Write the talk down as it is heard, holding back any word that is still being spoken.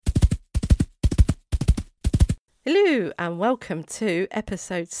Hello and welcome to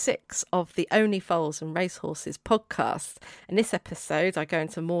episode 6 of the Only Foals and Racehorses podcast. In this episode, I go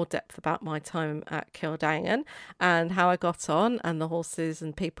into more depth about my time at Kildangan and how I got on and the horses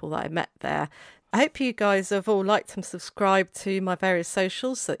and people that I met there. I hope you guys have all liked and subscribed to my various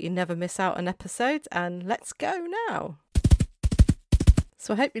socials so that you never miss out an episode, and let's go now.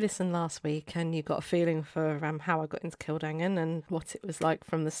 So I hope you listened last week and you got a feeling for how I got into Kildangan and what it was like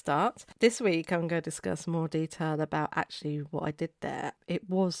from the start. This week I'm going to discuss more detail about actually what I did there. It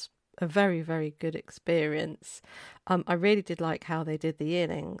was a very, very good experience. I really did like how they did the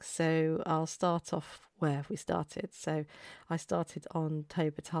yearlings. So I'll start off where we started. So I started on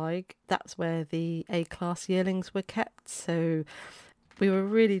Tobertyg. That's where the A-class yearlings were kept. So we were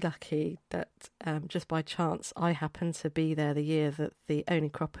really lucky that just by chance I happened to be there the year that the only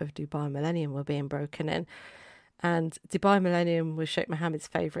crop of Dubai Millennium were being broken in. And Dubai Millennium was Sheikh Mohammed's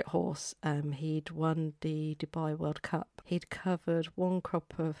favourite horse. He'd won the Dubai World Cup. He'd covered one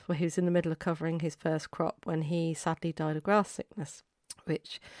crop he was in the middle of covering his first crop when he sadly died of grass sickness,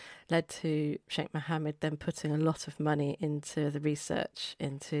 which led to Sheikh Mohammed then putting a lot of money into the research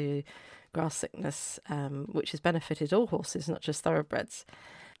into grass sickness, which has benefited all horses, not just thoroughbreds.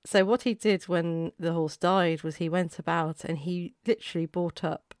 So what he did when the horse died was he went about and he literally bought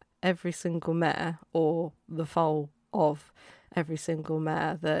up every single mare or the foal of every single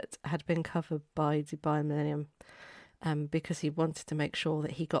mare that had been covered by Dubai Millennium, because he wanted to make sure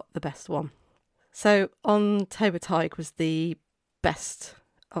that he got the best one. So on Tobertyg was the best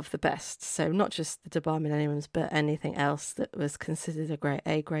of the best. So not just the Dubai Millenniums, but anything else that was considered a great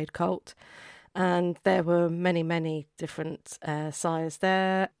A-grade colt. And there were many, many different sires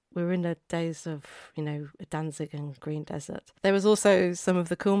there. We were in the days of, Danzig and Green Desert. There was also some of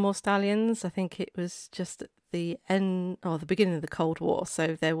the Coolmore stallions. I think it was just at the end or the beginning of the Cold War.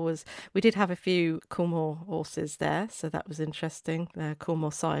 So we did have a few Coolmore horses there. So that was interesting.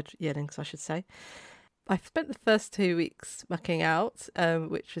 Coolmore side yearlings, I should say. I spent the first 2 weeks mucking out,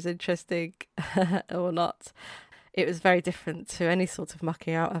 which was interesting or not. It was very different to any sort of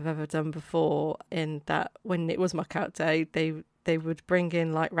mucking out I've ever done before, in that when it was muck out day, they would bring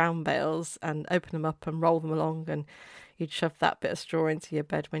in like round bales and open them up and roll them along, and you'd shove that bit of straw into your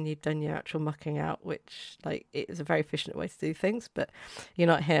bed when you'd done your actual mucking out, which it was a very efficient way to do things, but you're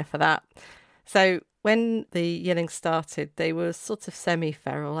not here for that. So when the yearlings started, they were sort of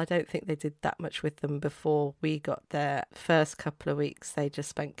semi-feral. I don't think they did that much with them before we got there. First couple of weeks, they just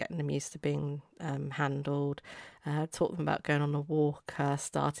spent getting them used to being handled, taught them about going on a walker,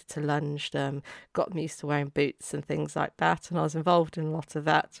 started to lunge them, got them used to wearing boots and things like that. And I was involved in a lot of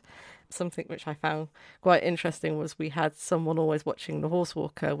that. Something which I found quite interesting was we had someone always watching the horse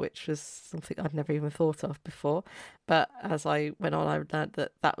walker, which was something I'd never even thought of before. But as I went on, I learned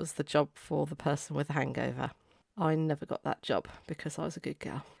that that was the job for the person with a hangover. I never got that job because I was a good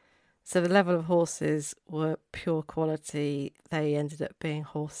girl. So the level of horses were pure quality. They ended up being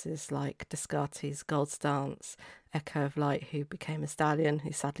horses like Descartes' Gold Stance, Echo of Light, who became a stallion,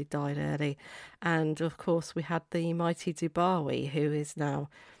 who sadly died early. And of course, we had the mighty Dubawi, who is now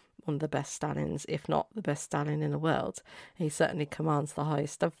one of the best stallions, if not the best stallion in the world. He certainly commands the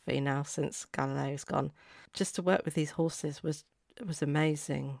highest stud fee now since Galileo's gone. Just to work with these horses was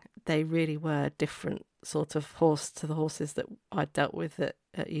amazing. They really were a different sort of horse to the horses that I dealt with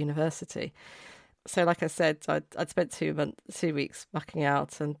at university. So like I said, I'd spent 2 weeks mucking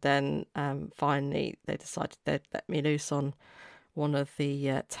out, and then finally they decided they'd let me loose on one of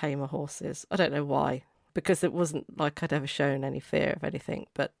the tamer horses. I don't know why, because it wasn't like I'd ever shown any fear of anything.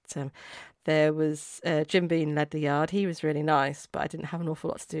 But there was Jim Bean led the yard. He was really nice, but I didn't have an awful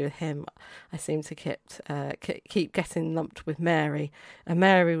lot to do with him. I seemed to keep getting lumped with Mary. And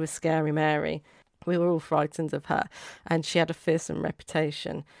Mary was Scary Mary. We were all frightened of her, and she had a fearsome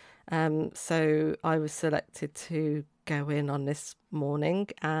reputation. So I was selected to go in on this morning,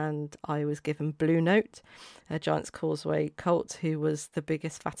 and I was given Blue Note, a Giant's Causeway colt who was the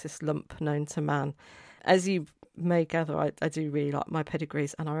biggest, fattest lump known to man. As you may gather, I do really like my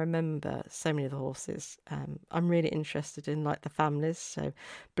pedigrees, and I remember so many of the horses. I'm really interested in the families. So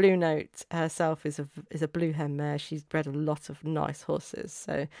Blue Note herself is a blue hen mare. She's bred a lot of nice horses.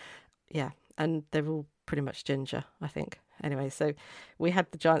 So yeah, and they're all pretty much ginger, I think. Anyway, so we had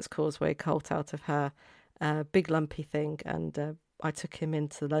the Giant's Causeway colt out of her, big lumpy thing, and I took him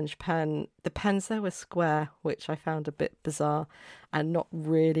into the lunge pen. The pens there were square, which I found a bit bizarre and not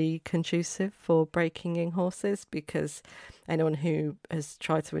really conducive for breaking in horses, because anyone who has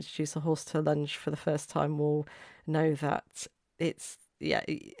tried to introduce a horse to a lunge for the first time will know that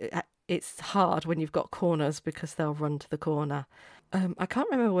it's hard when you've got corners, because they'll run to the corner. I can't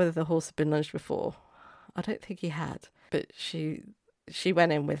remember whether the horse had been lunged before. I don't think he had. But she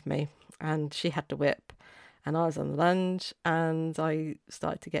went in with me and she had the whip and I was on the lunge and I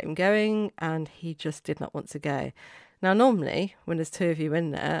started to get him going and he just did not want to go. Now, normally when there's two of you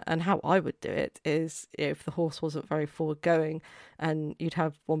in there, and how I would do it is if the horse wasn't very forward going and you'd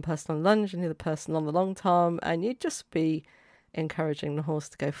have one person on the lunge and the other person on the long tom and you'd just be encouraging the horse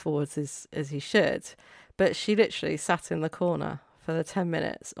to go forwards as he should. But she literally sat in the corner for the 10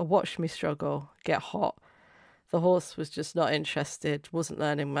 minutes and watched me struggle, get hot. The horse was just not interested, wasn't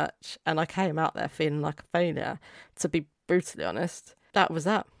learning much, and I came out there feeling like a failure, to be brutally honest. That was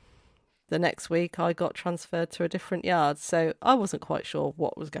that. The next week I got transferred to a different yard, so I wasn't quite sure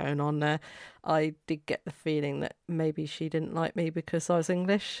what was going on there. I did get the feeling that maybe she didn't like me because I was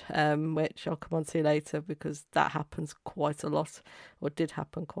English, which I'll come on to later because that happens quite a lot, or did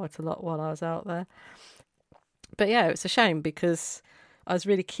happen quite a lot while I was out there. But yeah, it's a shame because I was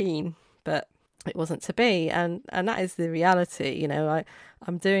really keen, but it wasn't to be, and that is the reality. You know,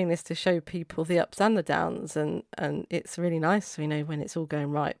 I'm doing this to show people the ups and the downs, and it's really nice, you know, when it's all going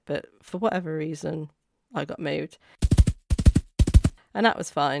right. But for whatever reason, I got moved, and that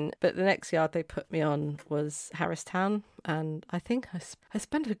was fine. But the next yard they put me on was Harristown, and I think I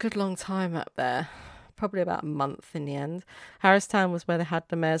spent a good long time up there. Probably about a month in the end. Harristown was where they had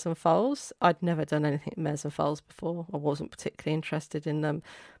the mares and foals. I'd never done anything with mares and foals before. I wasn't particularly interested in them.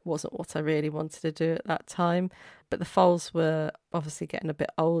 Wasn't what I really wanted to do at that time. But the foals were obviously getting a bit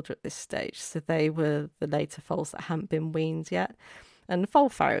older at this stage, so they were the later foals that hadn't been weaned yet. And the foal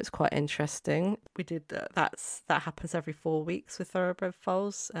farrow is quite interesting. We did that happens every 4 weeks with thoroughbred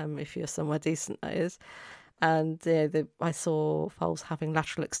foals. If you're somewhere decent, that is. And I saw foals having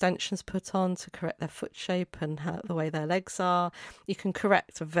lateral extensions put on to correct their foot shape and the way their legs are. You can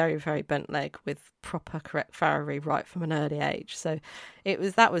correct a very, very bent leg with proper correct farrowry right from an early age. So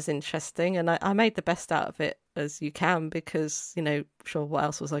that was interesting, and I made the best out of it as you can because, you know, sure, what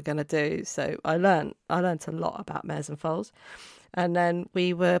else was I going to do? So I learned a lot about mares and foals. And then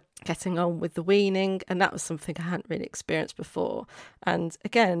we were getting on with the weaning, and that was something I hadn't really experienced before. And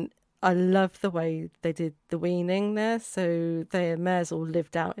again, I love the way they did the weaning there. So their mares all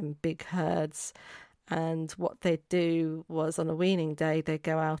lived out in big herds. And what they'd do was on a weaning day, they'd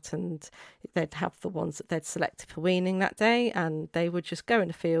go out and they'd have the ones that they'd selected for weaning that day. And they would just go in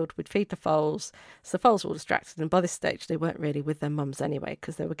the field, we'd feed the foals. So the foals were all distracted. And by this stage, they weren't really with their mums anyway,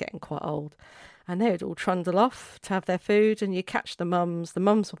 because they were getting quite old. And they would all trundle off to have their food. And you catch the mums. The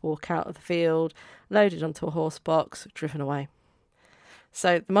mums would walk out of the field, loaded onto a horse box, driven away.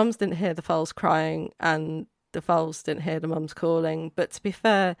 So the mums didn't hear the foals crying and the foals didn't hear the mums calling. But to be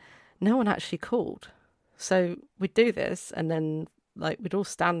fair, no one actually called. So we'd do this and then we'd all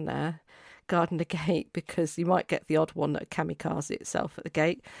stand there guarding the gate because you might get the odd one that kamikaze itself at the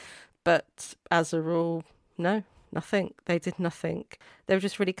gate. But as a rule, no, nothing. They did nothing. They were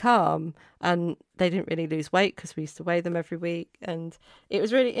just really calm and they didn't really lose weight because we used to weigh them every week. And it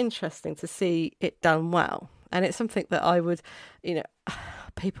was really interesting to see it done well. And it's something that I would, you know,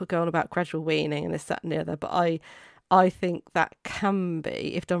 people go on about gradual weaning and this, that and the other, but I think that can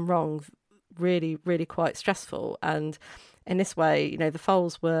be, if done wrong, really, really quite stressful. And in this way, you know, the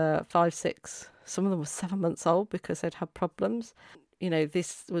foals were 5, 6, some of them were 7 months old because they'd had problems. You know,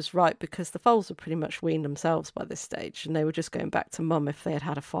 this was right because the foals were pretty much weaned themselves by this stage and they were just going back to mum if they had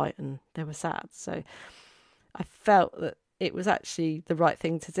had a fight and they were sad. So I felt that it was actually the right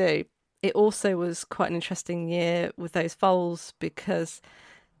thing to do. It also was quite an interesting year with those foals because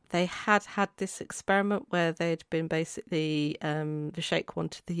they had this experiment where they'd been basically, the sheikh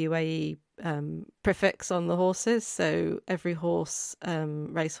wanted the UAE prefix on the horses. So every horse,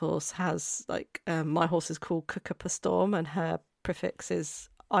 racehorse has my horse is called Cuckapah Storm and her prefix is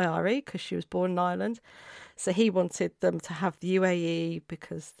IRE because she was born in Ireland. So he wanted them to have the UAE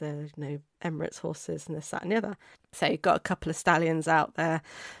because they're, you know, Emirates horses and this, that and the other. So he got a couple of stallions out there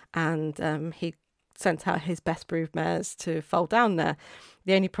and he sent out his best brood mares to foal down there.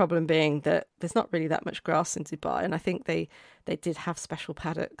 The only problem being that there's not really that much grass in Dubai, and I think they did have special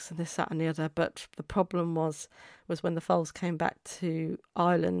paddocks and this, that and the other, but the problem was when the foals came back to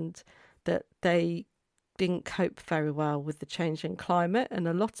Ireland that they didn't cope very well with the change in climate, and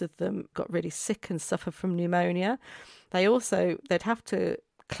a lot of them got really sick and suffered from pneumonia. They'd have to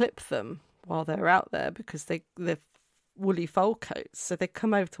clip them while they're out there because they're woolly foal coats, so they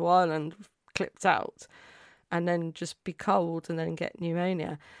come over to Ireland clipped out and then just be cold and then get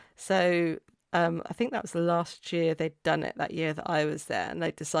pneumonia. So I think that was the last year they'd done it, that year that I was there, and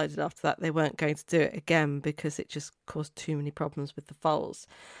they decided after that they weren't going to do it again because it just caused too many problems with the foals.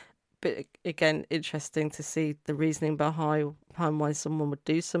 But again, interesting to see the reasoning behind why someone would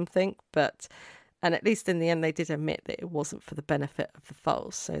do something. But And at least in the end, they did admit that it wasn't for the benefit of the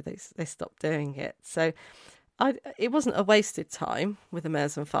foals, so they stopped doing it. So it wasn't a wasted time with the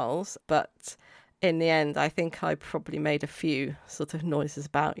mares and foals, but in the end, I think I probably made a few sort of noises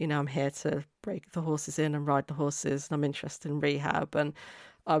about, I'm here to break the horses in and ride the horses, and I'm interested in rehab, and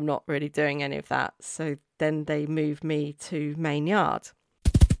I'm not really doing any of that. So then they moved me to Main Yard.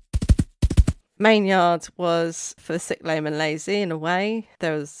 Main Yard was for the sick, lame and lazy in a way.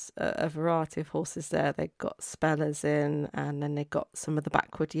 There was a variety of horses there. They got spellers in, and then they got some of the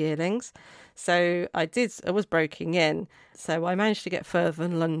backward yearlings. So I was breaking in. So I managed to get further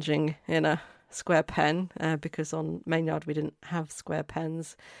than lunging in a square pen, because on Main Yard we didn't have square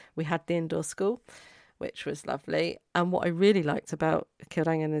pens. We had the indoor school, which was lovely. And what I really liked about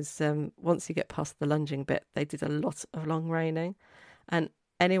Kildangan is once you get past the lunging bit, they did a lot of long reining. And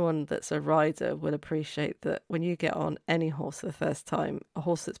anyone that's a rider will appreciate that when you get on any horse for the first time, a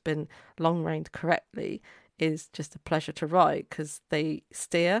horse that's been long reined correctly is just a pleasure to ride, because they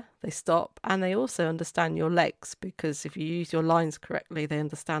steer, they stop, and they also understand your legs, because if you use your lines correctly, they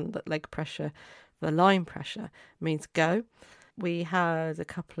understand that leg pressure, the line pressure, means go. We had a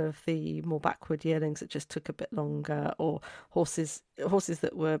couple of the more backward yearlings that just took a bit longer, or horses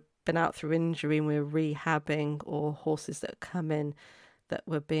that were been out through injury and we were rehabbing, or horses that come in that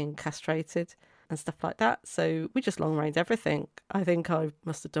were being castrated and stuff like that. So we just long reined everything. I think I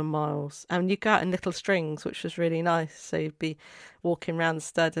must have done miles. And you go out in little strings, which was really nice. So you'd be walking around the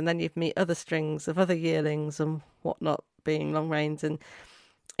stud, and then you'd meet other strings of other yearlings and whatnot being long reined. And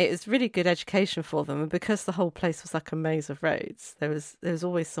it was really good education for them. And because the whole place was like a maze of roads, there was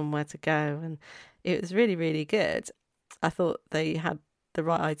always somewhere to go. And it was really, really good. I thought they had the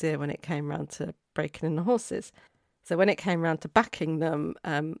right idea when it came around to breaking in the horses. So when it came around to backing them,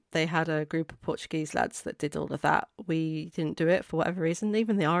 they had a group of Portuguese lads that did all of that. We didn't do it for whatever reason.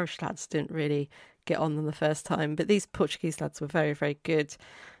 Even the Irish lads didn't really get on them the first time. But these Portuguese lads were very, very good.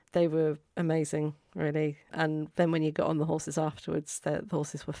 They were amazing, really. And then when you got on the horses afterwards, the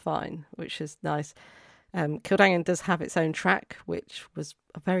horses were fine, which is nice. Kildangan does have its own track, which was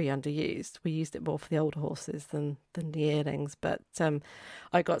very underused. We used it more for the older horses than the yearlings. But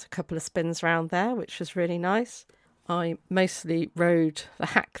I got a couple of spins around there, which was really nice. I mostly rode the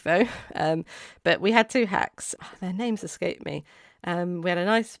hack though, but we had two hacks. Their names escape me. We had a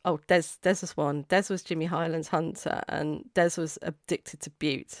nice, Des was one. Des was Jimmy Highland's hunter, and Des was addicted to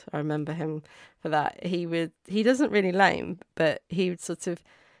Butte. I remember him for that. He doesn't really lame, but he would sort of,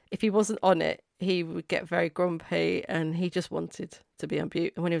 if he wasn't on it, he would get very grumpy, and he just wanted to be on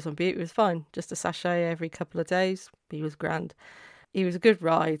Butte. And when he was on Butte, it was fine. Just a sachet every couple of days. He was grand. He was a good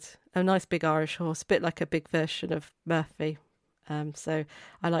ride, a nice big Irish horse, a bit like a big version of Murphy. So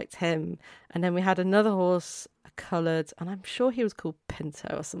I liked him. And then we had another horse, a coloured, and I'm sure he was called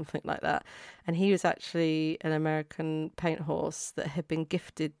Pinto or something like that. And he was actually an American paint horse that had been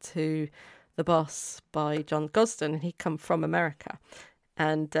gifted to the boss by John Gosden, and he'd come from America.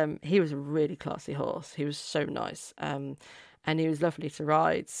 And he was a really classy horse. He was so nice. And he was lovely to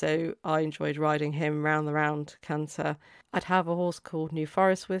ride. So I enjoyed riding him round the round canter. I'd have a horse called New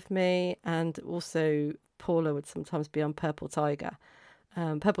Forest with me, and also Paula would sometimes be on Purple Tiger.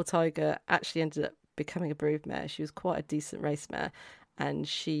 Purple Tiger actually ended up becoming a broodmare. She was quite a decent race mare, and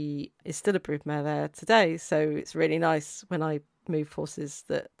she is still a broodmare there today. So it's really nice when I move horses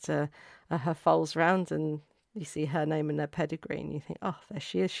that are her foals round, and you see her name in their pedigree, and you think, oh, there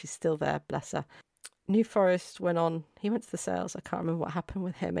she is. She's still there, bless her. New Forest went on. He went to the sales. I can't remember what happened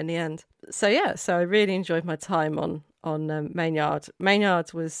with him in the end. So I really enjoyed my time on Main Yard. Main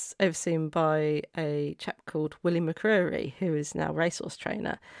Yard was overseen by a chap called Willie McCreary, who is now racehorse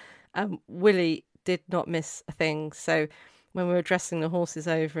trainer. Willie did not miss a thing. So when we were dressing the horses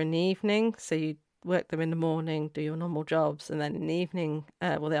over in the evening, so you work them in the morning, do your normal jobs, and then in the evening,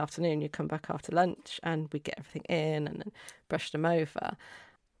 the afternoon, you come back after lunch, and we get everything in and then brush them over.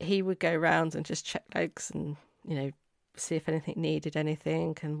 He would go around and just check legs and, see if anything needed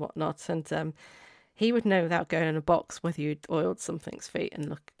anything and whatnot. And he would know without going in a box whether you'd oiled something's feet and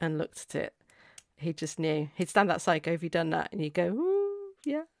looked at it. He just knew. He'd stand outside, go, have you done that? And you go, ooh,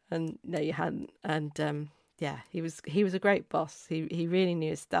 yeah. And no, you hadn't. And he was a great boss. He really knew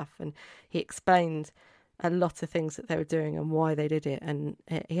his stuff, and he explained a lot of things that they were doing and why they did it. And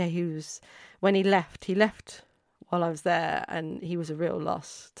when he left while I was there, and he was a real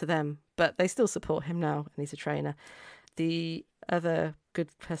loss to them, but they still support him now, and he's a trainer. The other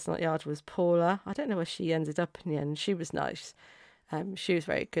good person at Yard was Paula. I don't know where she ended up in the end. She was nice. She was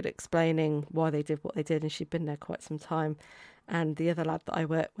very good at explaining why they did what they did, and she'd been there quite some time. And the other lad that I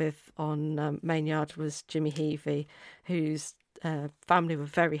worked with on Main Yard was Jimmy Heavey, who's family were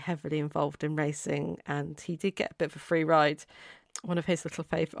very heavily involved in racing, and he did get a bit of a free ride. One of his little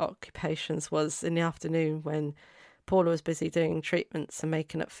favourite occupations was in the afternoon when Paula was busy doing treatments and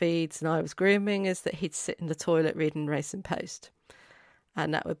making up feeds and I was grooming, is that he'd sit in the toilet reading Racing Post.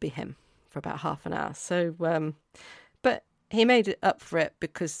 And that would be him for about half an hour. So, but he made it up for it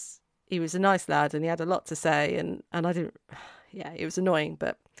because he was a nice lad and he had a lot to say. And I didn't, yeah, it was annoying,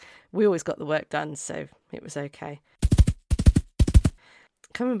 but we always got the work done. So it was okay.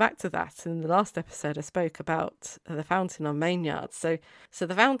 Coming back to that, in the last episode, I spoke about the fountain on Mainyard. So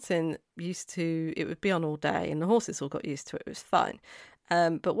the fountain it would be on all day, and the horses all got used to it. It was fine.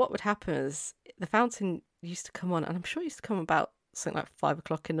 But what would happen is the fountain used to come on, and I'm sure it used to come about something like 5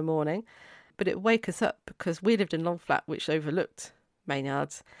 o'clock in the morning, but it would wake us up because we lived in Longflat, which overlooked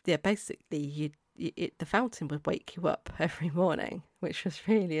Mainyard. Yeah, basically, the fountain would wake you up every morning, which was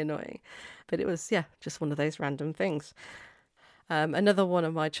really annoying. But it was, just one of those random things. Another one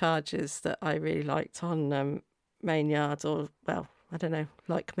of my charges that I really liked on Mainyard, or, well, I don't know,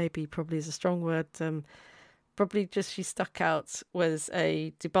 like maybe probably is a strong word, probably just she stuck out, was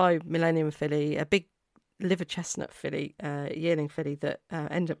a Dubai Millennium filly, a big liver chestnut filly, yearling filly that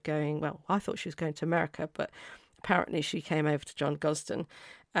ended up going, well, I thought she was going to America, but apparently she came over to John Gosden,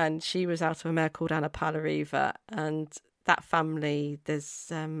 and she was out of a mare called Anna Palariva, and that family, there's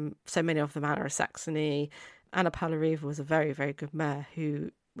so many of them, Anna of Saxony. Anna Palariva was a very, very good mare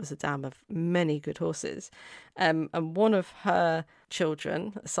who was a dam of many good horses. And one of her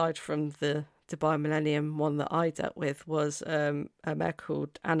children, aside from the Dubai Millennium one that I dealt with, was a mare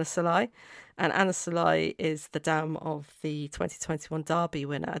called Anna Salai. And Anna Salai is the dam of the 2021 Derby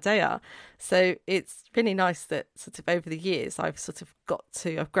winner, Adayar. So it's really nice that sort of over the years I've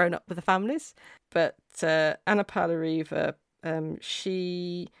grown up with the families. But Anna Palariva,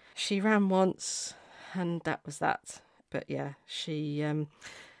 she ran once, and that was that. But yeah, she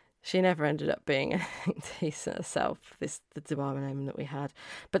never ended up being anything decent herself, the Dubai Millennium that we had.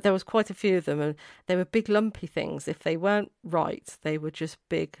 But there was quite a few of them, and they were big lumpy things. If they weren't right, they were just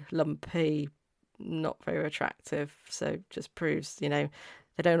big, lumpy, not very attractive. So just proves, they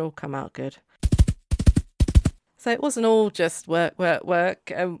don't all come out good. So it wasn't all just work.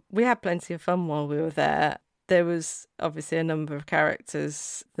 We had plenty of fun while we were there. There was obviously a number of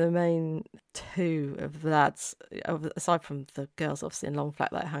characters. The main two of the lads, aside from the girls obviously in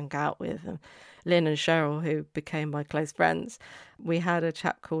Longflat that I hung out with, Lynn and Cheryl, who became my close friends, we had a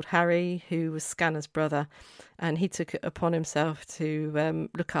chap called Harry, who was Scanner's brother, and he took it upon himself to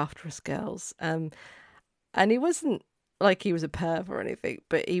look after us girls. And he wasn't like he was a perv or anything,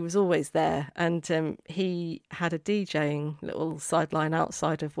 but he was always there. And he had a DJing little sideline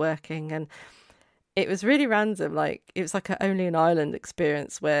outside of working, and it was really random. Like, it was like a Only an Island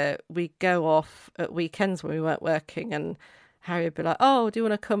experience where we go off at weekends when we weren't working, and Harry would be like, "Oh, do you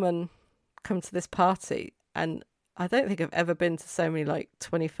want to come to this party?" And I don't think I've ever been to so many like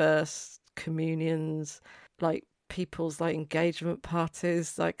 21st communions, like people's like engagement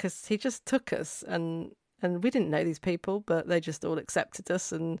parties, like, because he just took us, and we didn't know these people, but they just all accepted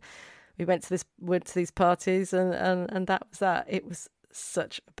us, and we went to these parties, and that was that. It was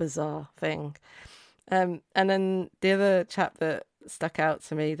such a bizarre thing. And then the other chap that stuck out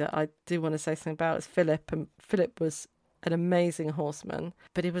to me that I do want to say something about is Philip. And Philip was an amazing horseman,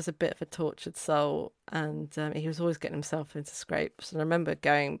 but he was a bit of a tortured soul, and he was always getting himself into scrapes. And I remember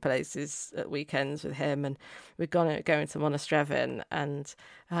going places at weekends with him, and we'd going to Monastrevin, and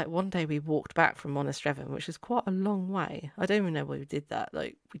one day we walked back from Monastrevin, which is quite a long way. I don't even know why we did that.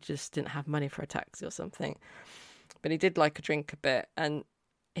 Like, we just didn't have money for a taxi or something. But he did like a drink a bit, and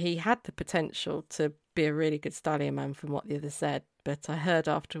he had the potential to be a really good stallion man from what the others said. But I heard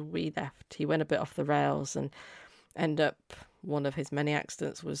after we left, he went a bit off the rails, and ended up, one of his many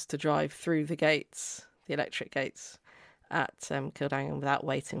accidents was to drive through the gates, the electric gates at Kildangan, without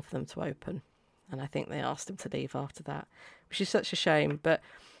waiting for them to open. And I think they asked him to leave after that, which is such a shame. But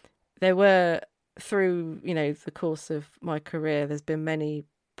there were, through, the course of my career, there's been many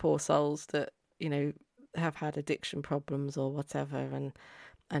poor souls that, have had addiction problems or whatever,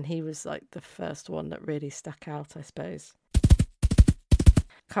 and he was like the first one that really stuck out, I suppose.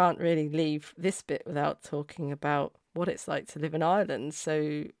 Can't really leave this bit without talking about what it's like to live in Ireland.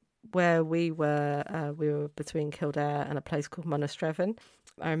 So where we were between Kildare and a place called Monastrevin.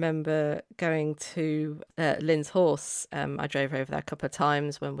 I remember going to Lynn's horse. I drove over there a couple of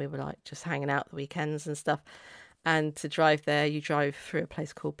times when we were like just hanging out the weekends and stuff. And to drive there, you drive through a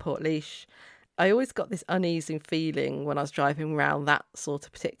place called Portlaoise. I always got this uneasy feeling when I was driving around that sort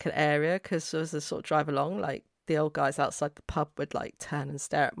of particular area, because as I sort of drive along, like the old guys outside the pub would like turn and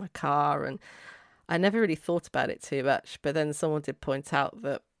stare at my car, and I never really thought about it too much, but then someone did point out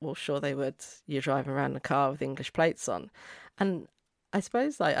that, well, sure they would. You're driving around a car with English plates on. And I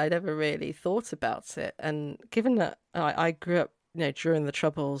suppose like I never really thought about it. And given that I grew up, during the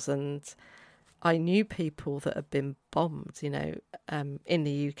Troubles, and I knew people that had been bombed, in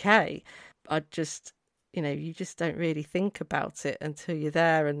the UK, I just, you just don't really think about it until you're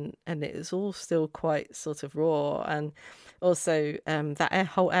there, and it is all still quite sort of raw. And also that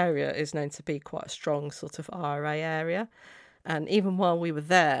whole area is known to be quite a strong sort of IRA area. And even while we were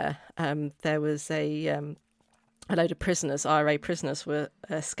there, there was a load of prisoners, IRA prisoners, were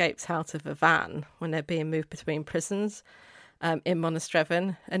escaped out of a van when they're being moved between prisons in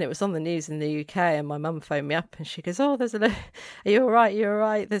Monasterevin, and it was on the news in the UK. And my mum phoned me up and she goes, "Oh, there's a load. Are you all right? You're all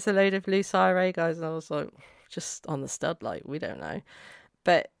right. There's a load of loose IRA guys." And I was like, just on the stud, like, we don't know.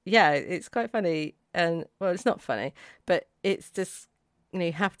 But yeah, it's quite funny. And well, it's not funny, but it's just,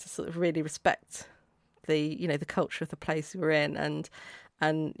 you have to sort of really respect the culture of the place we're in, and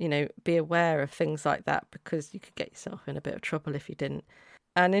be aware of things like that, because you could get yourself in a bit of trouble if you didn't.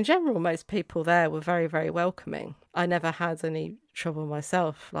 And in general, most people there were very, very welcoming. I never had any trouble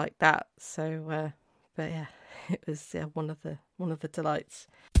myself like that. So, but yeah, it was one of the delights.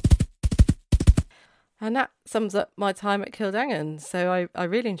 And that sums up my time at Kildangan. So I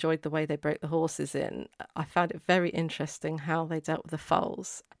really enjoyed the way they broke the horses in. I found it very interesting how they dealt with the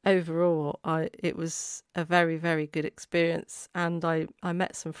foals. Overall, it was a very, very good experience, and I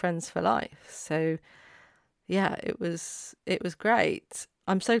met some friends for life. So yeah, it was great.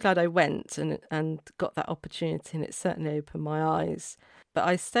 I'm so glad I went and got that opportunity, and it certainly opened my eyes. But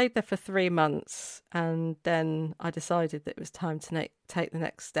I stayed there for 3 months, and then I decided that it was time to take the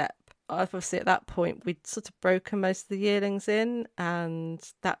next step. Obviously, at that point, we'd sort of broken most of the yearlings in, and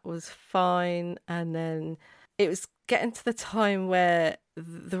that was fine. And then it was getting to the time where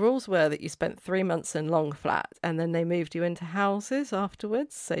the rules were that you spent 3 months in Longflat, and then they moved you into houses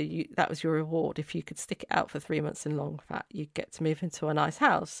afterwards. So that was your reward. If you could stick it out for 3 months in Longflat, you'd get to move into a nice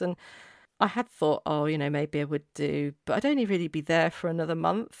house. And I had thought, maybe I would do, but I'd only really be there for another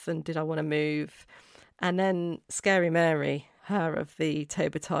month. And did I want to move? And then Scary Mary, her of the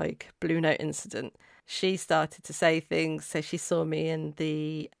Tobertyg Blue Note incident, she started to say things. So she saw me in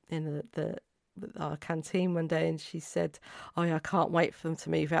our canteen one day, and she said, "Oh yeah, I can't wait for them to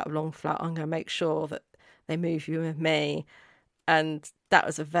move out of Longflat. I'm going to make sure that they move you with me." And that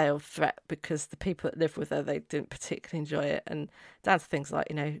was a veiled threat, because the people that lived with her, they didn't particularly enjoy it. And down to things like,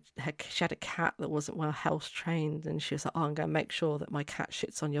 she had a cat that wasn't well house trained, and she was like, "Oh, I'm going to make sure that my cat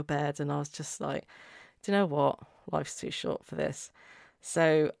shits on your bed." And I was just like, do you know what? Life's too short for this.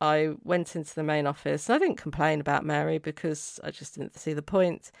 So I went into the main office, and I didn't complain about Mary because I just didn't see the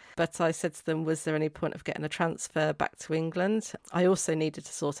point. But I said to them, was there any point of getting a transfer back to England? I also needed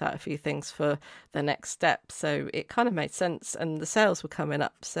to sort out a few things for the next step. So it kind of made sense, and the sales were coming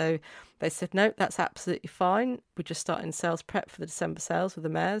up. So they said, no, that's absolutely fine. We're just starting sales prep for the December sales with the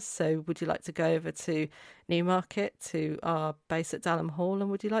mares. So would you like to go over to Newmarket, to our base at Dalham Hall, and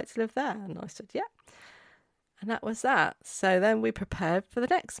would you like to live there? And I said, yeah. And that was that. So then we prepared for the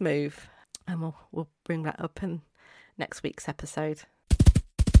next move, and we'll bring that up in next week's episode.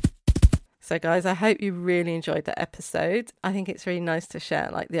 So guys, I hope you really enjoyed that episode. I think it's really nice to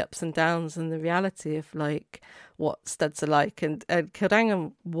share like the ups and downs and the reality of like what studs are like. And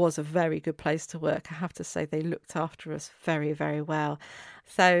Kildangan was a very good place to work. I have to say, they looked after us very, very well.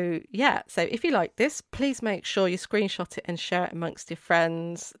 So yeah, so if you like this, please make sure you screenshot it and share it amongst your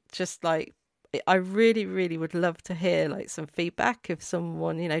friends. Just like, I really, really would love to hear like some feedback. If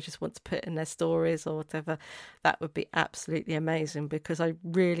someone, just wants to put in their stories or whatever, that would be absolutely amazing, because I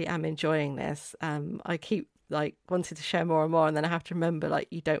really am enjoying this. I keep like wanting to share more and more, and then I have to remember like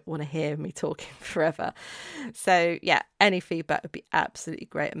you don't want to hear me talking forever. So yeah, any feedback would be absolutely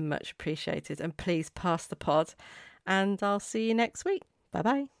great and much appreciated. And please pass the pod, and I'll see you next week. Bye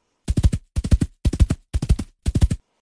bye.